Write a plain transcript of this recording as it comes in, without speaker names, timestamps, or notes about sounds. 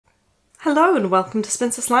Hello and welcome to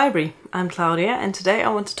Spinster's Library. I'm Claudia and today I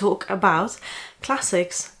want to talk about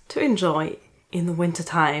classics to enjoy in the winter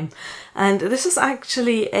time. And this is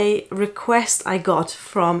actually a request I got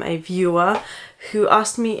from a viewer who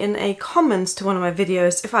asked me in a comment to one of my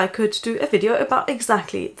videos if I could do a video about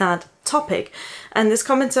exactly that topic. And this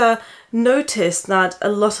commenter noticed that a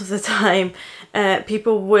lot of the time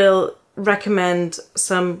people will recommend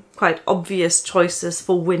some quite obvious choices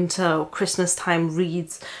for winter or Christmas time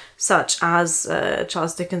reads, such as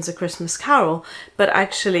Charles Dickens' A Christmas Carol, but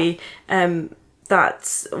actually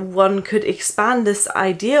that one could expand this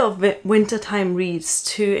idea of wintertime reads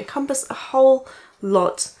to encompass a whole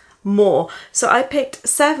lot more. So I picked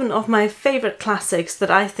 7 of my favourite classics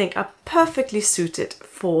that I think are perfectly suited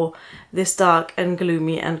for this dark and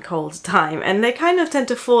gloomy and cold time, and they kind of tend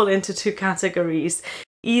to fall into 2 categories.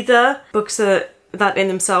 Either books that in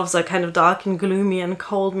themselves are kind of dark and gloomy and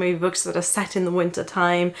cold, maybe books that are set in the winter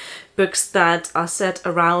time, books that are set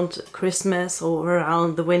around Christmas or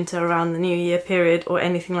around the winter, around the New Year period or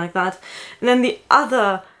anything like that. And then the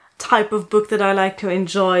other type of book that I like to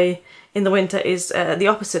enjoy in the winter is the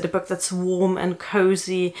opposite, a book that's warm and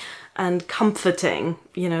cozy and comforting,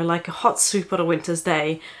 you know, like a hot soup on a winter's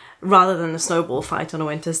day, rather than a snowball fight on a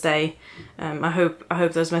winter's day. I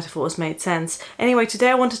hope those metaphors made sense. Anyway,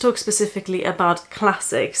 today I want to talk specifically about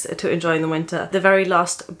classics to enjoy in the winter. The very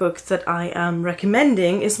last book that I am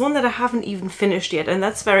recommending is one that I haven't even finished yet, and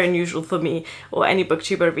that's very unusual for me, or any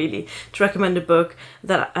booktuber really, to recommend a book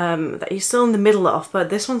that that you're still in the middle of,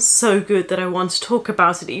 but this one's so good that I want to talk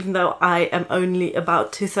about it even though I am only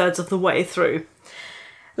about 2/3 of the way through.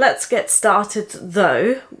 Let's get started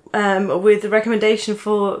though with a recommendation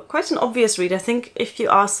for quite an obvious read. I think if you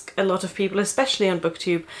ask a lot of people, especially on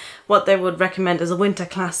BookTube, what they would recommend as a winter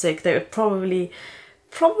classic, they would probably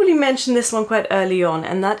mention this one quite early on,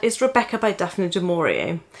 and that is Rebecca by Daphne du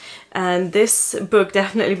Maurier. And this book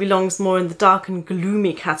definitely belongs more in the dark and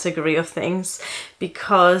gloomy category of things,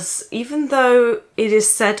 because even though it is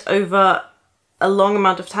set over a long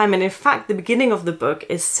amount of time, and in fact the beginning of the book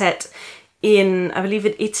is set in, I believe,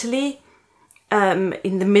 in Italy,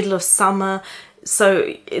 in the middle of summer.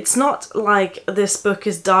 So it's not like this book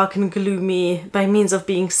is dark and gloomy by means of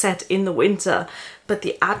being set in the winter, but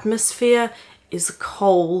the atmosphere is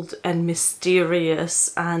cold and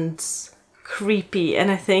mysterious and creepy. And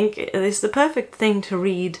I think it's the perfect thing to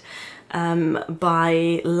read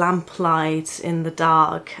by lamplight in the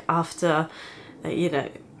dark after,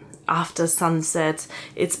 after sunset.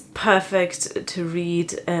 It's perfect to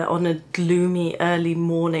read on a gloomy early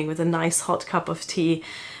morning with a nice hot cup of tea.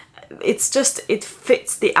 It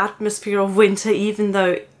fits the atmosphere of winter, even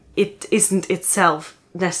though it isn't itself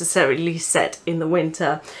necessarily set in the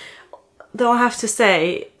winter. Though I have to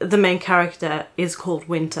say, the main character is called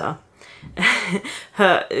Winter.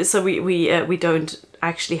 So we don't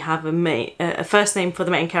actually have a first name for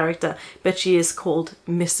the main character, but she is called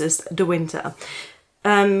Mrs. De Winter.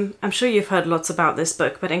 I'm sure you've heard lots about this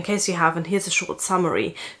book, but in case you haven't, here's a short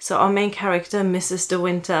summary. So our main character, Mrs. De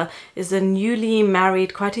Winter, is a newly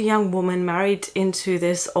married, quite a young woman, married into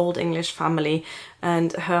this old English family,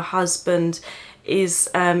 and her husband is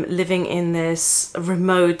living in this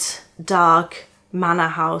remote, dark manor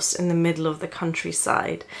house in the middle of the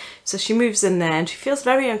countryside. So she moves in there and she feels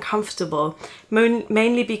very uncomfortable,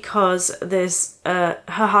 mainly because there's her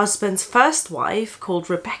husband's first wife, called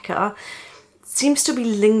Rebecca, seems to be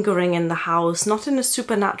lingering in the house, not in a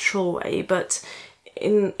supernatural way, but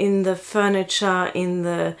in the furniture, in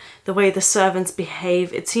the way the servants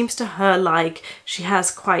behave. It seems to her like she has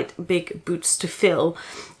quite big boots to fill.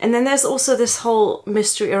 And then there's also this whole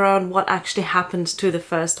mystery around what actually happened to the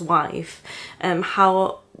first wife.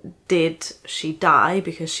 How did she die?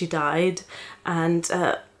 Because she died. And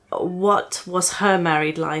what was her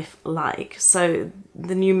married life like? So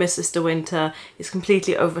the new Mrs. De Winter is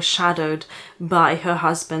completely overshadowed by her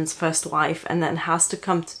husband's first wife and then has to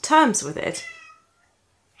come to terms with it.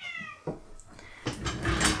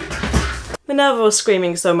 Minerva was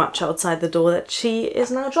screaming so much outside the door that she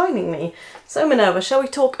is now joining me. So Minerva, shall we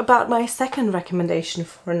talk about my second recommendation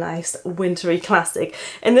for a nice wintry classic?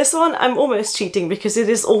 In this one I'm almost cheating because it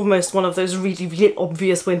is almost one of those really, really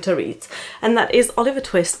obvious winter reads, and that is Oliver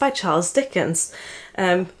Twist by Charles Dickens,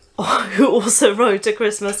 who also wrote A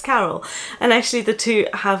Christmas Carol. And actually the two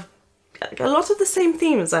have a lot of the same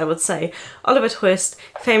themes, I would say. Oliver Twist,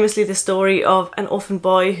 famously the story of an orphan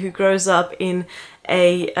boy who grows up in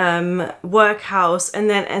a workhouse and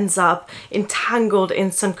then ends up entangled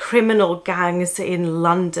in some criminal gangs in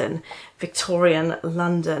London. Victorian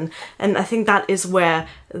London. And I think that is where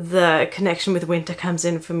the connection with winter comes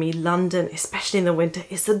in for me. London, especially in the winter,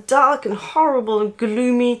 is a dark and horrible and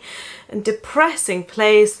gloomy and depressing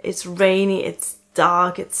place. It's rainy, it's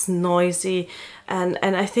dark, it's noisy, and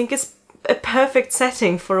I think it's a perfect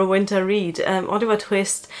setting for a winter read. Oliver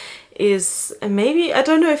Twist is maybe, I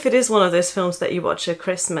don't know if it is one of those films that you watch at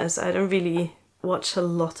Christmas. I don't really watch a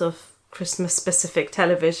lot of Christmas specific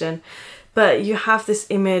television, but you have this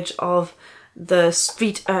image of the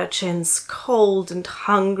street urchins, cold and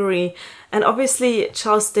hungry, and obviously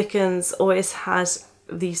Charles Dickens always has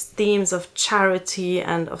these themes of charity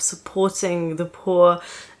and of supporting the poor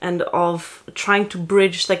and of trying to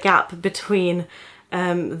bridge the gap between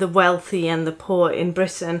the wealthy and the poor in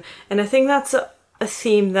Britain. And I think that's a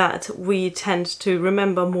theme that we tend to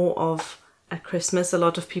remember more of at Christmas. A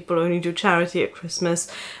lot of people only do charity at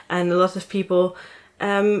Christmas, and a lot of people,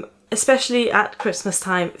 especially at Christmas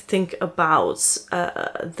time, think about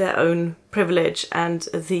their own privilege and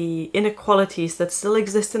the inequalities that still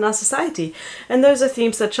exist in our society. And those are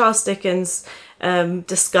themes that Charles Dickens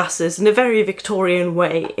discusses in a very Victorian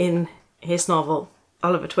way in his novel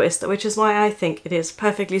Oliver Twist, which is why I think it is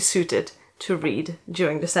perfectly suited to read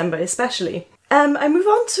during December especially. I move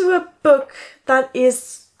on to a book that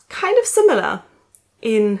is kind of similar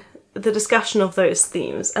in the discussion of those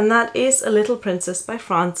themes, and that is A Little Princess by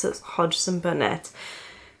Frances Hodgson Burnett.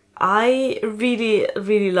 I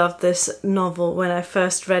really loved this novel when I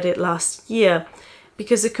first read it last year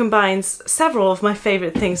because it combines several of my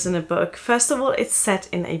favourite things in a book. First of all, it's set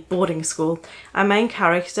in a boarding school. Our main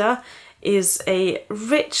character is a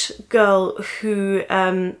rich girl who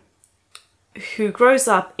grows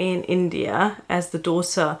up in India as the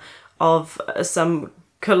daughter of some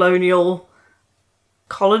colonial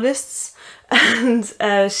colonists, and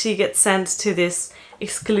she gets sent to this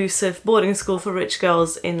exclusive boarding school for rich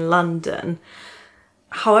girls in London.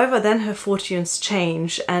 However, then her fortunes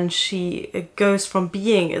change and she goes from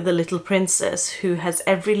being the little princess who has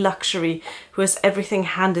every luxury, who has everything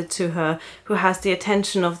handed to her, who has the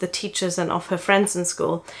attention of the teachers and of her friends in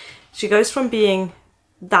school. She goes from being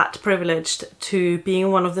that privileged to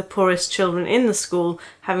being one of the poorest children in the school,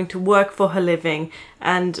 having to work for her living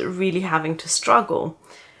and really having to struggle.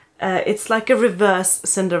 It's like a reverse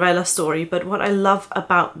Cinderella story, but what I love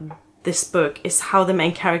about this book is how the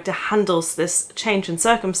main character handles this change in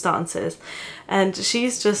circumstances. And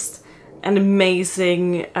she's just an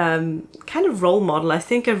amazing kind of role model. I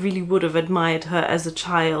think I really would have admired her as a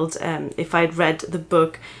child if I'd read the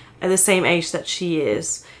book at the same age that she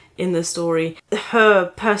is in the story. Her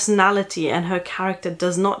personality and her character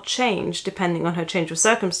does not change depending on her change of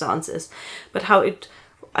circumstances, but how it,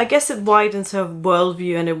 I guess it widens her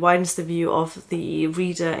worldview and it widens the view of the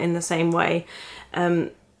reader in the same way.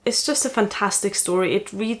 It's just a fantastic story.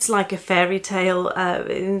 It reads like a fairy tale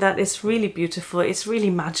in that it's really beautiful, it's really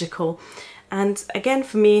magical, and again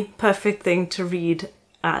for me, perfect thing to read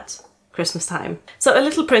at Christmas time. So A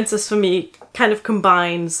Little Princess for me kind of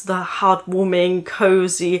combines the heartwarming,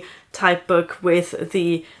 cozy type book with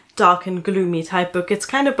the dark and gloomy type book. It's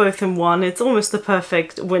kind of both in one. It's almost the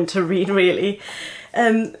perfect winter read, really.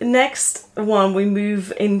 Next one, we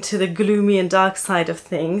move into the gloomy and dark side of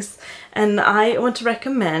things, and I want to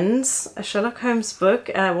recommend a Sherlock Holmes book.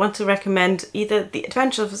 I want to recommend either The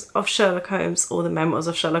Adventures of Sherlock Holmes or The Memoirs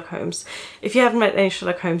of Sherlock Holmes. If you haven't read any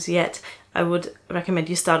Sherlock Holmes yet, I would recommend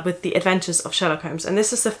you start with The Adventures of Sherlock Holmes, and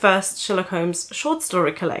this is the first Sherlock Holmes short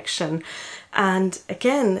story collection. And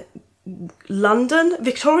again, London,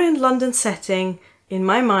 Victorian London setting, in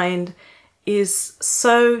my mind, is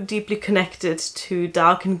so deeply connected to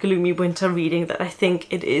dark and gloomy winter reading that I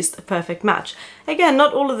think it is the perfect match. Again,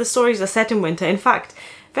 not all of the stories are set in winter. In fact,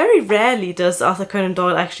 very rarely does Arthur Conan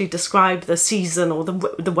Doyle actually describe the season or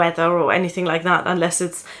the weather or anything like that unless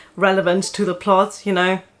it's relevant to the plot, you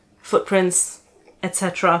know, footprints,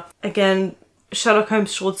 etc. Again, Sherlock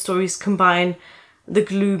Holmes short stories combine the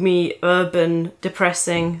gloomy, urban,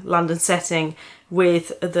 depressing London setting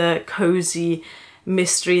with the cozy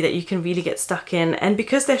mystery that you can really get stuck in. And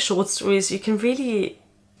because they're short stories, you can really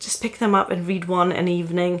just pick them up and read one an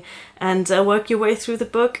evening and work your way through the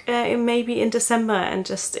book maybe in December and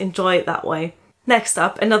just enjoy it that way. Next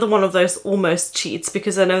up, another one of those almost cheats,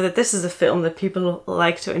 because I know that this is a film that people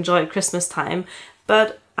like to enjoy at Christmas time,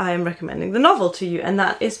 but I am recommending the novel to you, and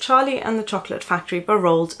that is Charlie and the Chocolate Factory by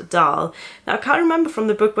Roald Dahl. Now, I can't remember from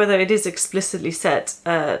the book whether it is explicitly set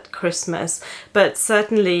at Christmas, but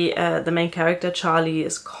certainly the main character, Charlie,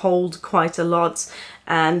 is cold quite a lot,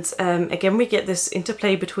 and again we get this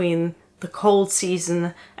interplay between the cold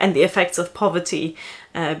season and the effects of poverty,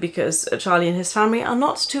 because Charlie and his family are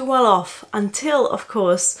not too well off until, of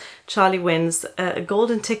course, Charlie wins a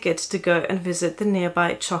golden ticket to go and visit the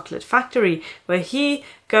nearby chocolate factory, where he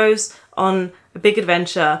goes on a big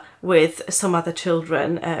adventure with some other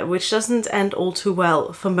children, which doesn't end all too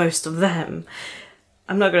well for most of them.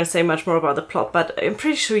 I'm not going to say much more about the plot, but I'm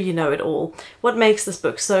pretty sure you know it all. What makes this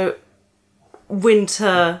book so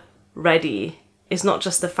winter ready is not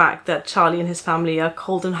just the fact that Charlie and his family are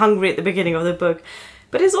cold and hungry at the beginning of the book,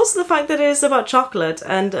 but it's also the fact that it is about chocolate,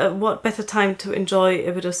 and what better time to enjoy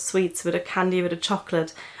a bit of sweets, a bit of candy, a bit of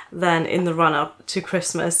chocolate than in the run-up to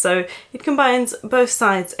Christmas. So it combines both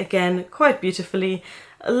sides again quite beautifully.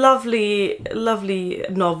 A lovely, lovely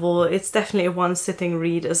novel. It's definitely a one-sitting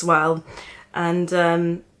read as well, and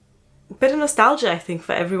a bit of nostalgia, I think,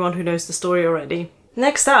 for everyone who knows the story already.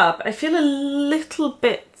 Next up, I feel a little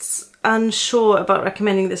bit unsure about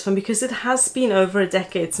recommending this one because it has been over a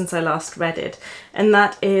decade since I last read it, and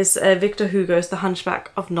that is Victor Hugo's The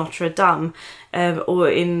Hunchback of Notre-Dame, or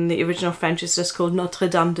in the original French it's just called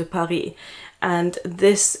Notre-Dame de Paris. And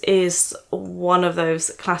this is one of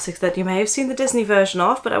those classics that you may have seen the Disney version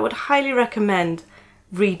of, but I would highly recommend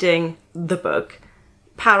reading the book.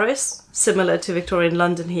 Paris, similar to Victorian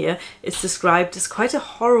London here, is described as quite a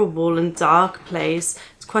horrible and dark place.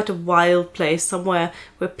 It's quite a wild place, somewhere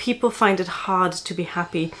where people find it hard to be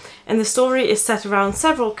happy. And the story is set around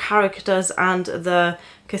several characters and the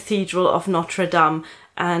Cathedral of Notre-Dame,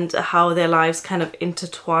 and how their lives kind of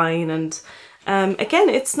intertwine. And again,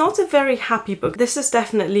 it's not a very happy book. This is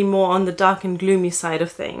definitely more on the dark and gloomy side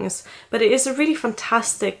of things, but it is a really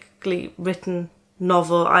fantastically written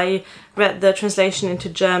novel. I read the translation into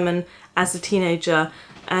German as a teenager,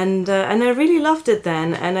 and I really loved it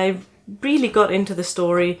then, and I really got into the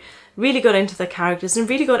story, really got into the characters, and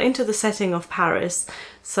really got into the setting of Paris.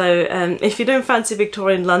 So if you don't fancy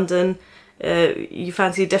Victorian London, you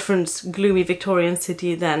fancy a different gloomy Victorian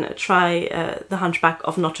city, then try The Hunchback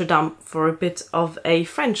of Notre-Dame for a bit of a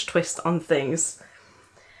French twist on things.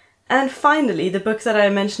 And finally, the book that I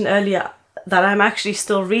mentioned earlier that I'm actually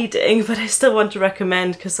still reading, but I still want to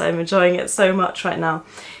recommend because I'm enjoying it so much right now,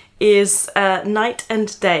 is Night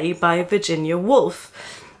and Day by Virginia Woolf.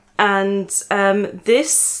 And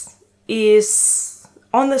this is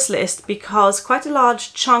on this list because quite a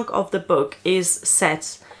large chunk of the book is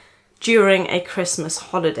set during a Christmas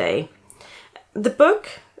holiday. The book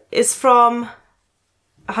is from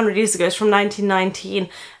 100 years ago, it's from 1919,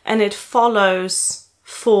 and it follows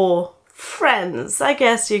four friends, I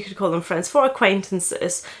guess you could call them friends, four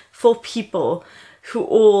acquaintances, four people who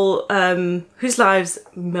all, whose lives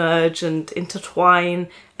merge and intertwine,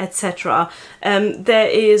 etc. There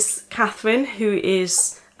is Catherine, who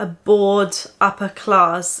is a bored upper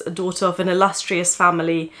class daughter of an illustrious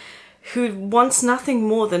family who wants nothing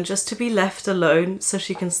more than just to be left alone so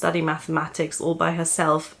she can study mathematics all by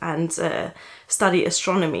herself and study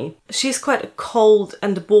astronomy. She's quite a cold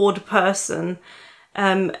and bored person,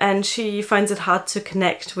 and she finds it hard to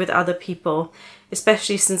connect with other people,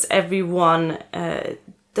 especially since everyone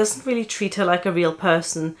doesn't really treat her like a real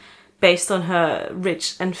person based on her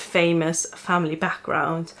rich and famous family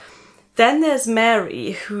background. Then there's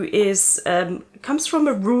Mary, who is comes from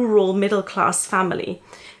a rural middle-class family,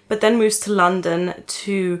 but then moves to London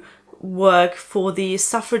to work for the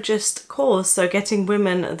suffragist cause, so getting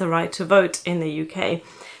women the right to vote in the UK.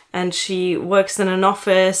 And she works in an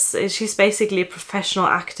office. She's basically a professional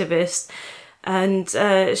activist, and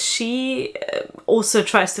she also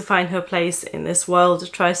tries to find her place in this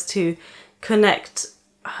world, tries to connect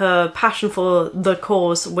her passion for the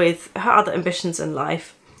cause with her other ambitions in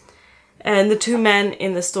life. And the two men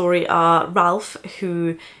in the story are Ralph,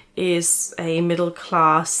 who is a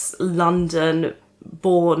middle-class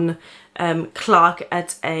London-born clerk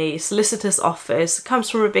at a solicitor's office, comes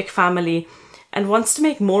from a big family, and wants to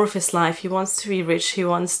make more of his life. He wants to be rich, he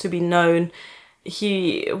wants to be known,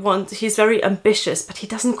 he's very ambitious, but he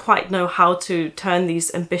doesn't quite know how to turn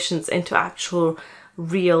these ambitions into actual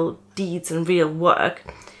real deeds and real work.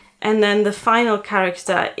 And then the final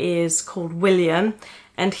character is called William,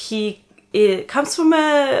 and he comes from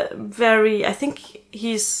a very, I think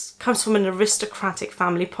comes from an aristocratic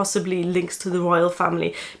family, possibly links to the royal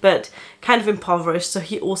family, but kind of impoverished, so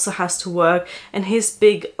he also has to work, and his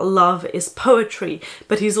big love is poetry,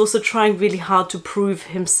 but he's also trying really hard to prove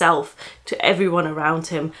himself to everyone around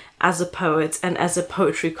him as a poet and as a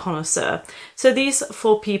poetry connoisseur. So these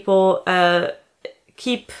four people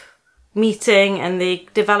keep meeting and they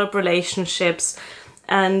develop relationships,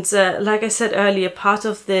 and like I said earlier, part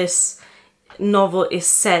of this novel is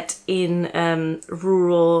set in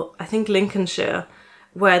rural, I think Lincolnshire,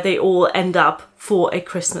 where they all end up for a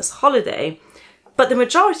Christmas holiday. But the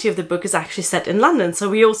majority of the book is actually set in London, so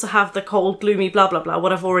we also have the cold, gloomy, blah, blah, blah,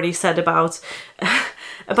 what I've already said about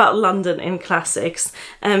about London in classics.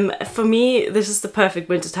 For me, this is the perfect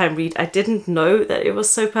wintertime read. I didn't know that it was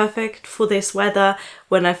so perfect for this weather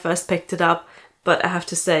when I first picked it up, but I have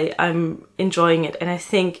to say I'm enjoying it. And I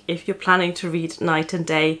think if you're planning to read night and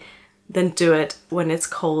day, then do it when it's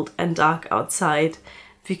cold and dark outside,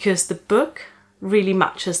 because the book really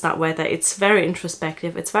matches that weather. It's very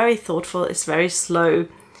introspective, it's very thoughtful, it's very slow.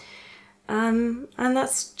 And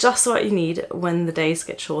that's just what you need when the days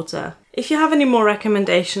get shorter. If you have any more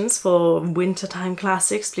recommendations for wintertime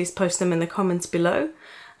classics, please post them in the comments below.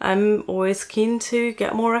 I'm always keen to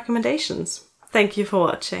get more recommendations. Thank you for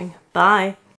watching. Bye!